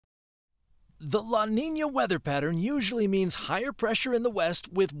The La Nina weather pattern usually means higher pressure in the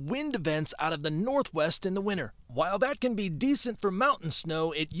west with wind events out of the northwest in the winter. While that can be decent for mountain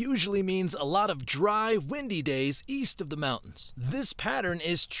snow, it usually means a lot of dry, windy days east of the mountains. This pattern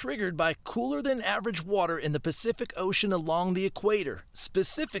is triggered by cooler than average water in the Pacific Ocean along the equator,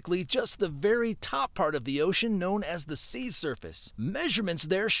 specifically just the very top part of the ocean known as the sea surface. Measurements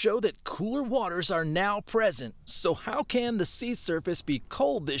there show that cooler waters are now present. So how can the sea surface be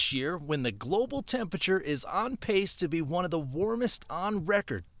cold this year when the global temperature is on pace to be one of the warmest on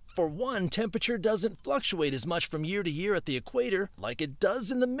record? For one, temperature doesn't fluctuate as much from year to year at the equator like it does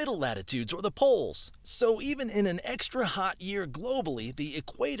in the middle latitudes or the poles. So even in an extra hot year globally, the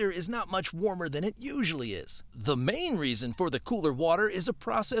equator is not much warmer than it usually is. The main reason for the cooler water is a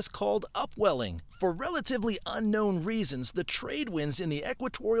process called upwelling. For relatively unknown reasons, the trade winds in the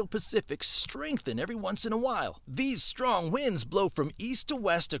equatorial Pacific strengthen every once in a while. These strong winds blow from east to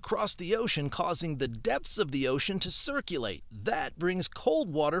west across the ocean, causing the depths of the ocean to circulate. That brings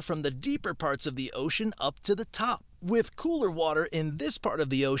cold water from the deeper parts of the ocean up to the top. With cooler water in this part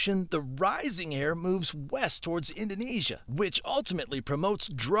of the ocean, the rising air moves west towards Indonesia, which ultimately promotes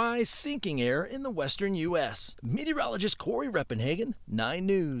dry, sinking air in the western U.S. Meteorologist Cory Reppenhagen, 9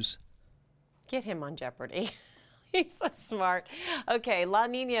 News. Get him on Jeopardy! He's so smart. Okay, La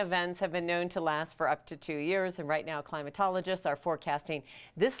Nina events have been known to last for up to 2 years, and right now climatologists are forecasting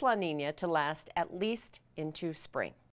this La Nina to last at least into spring.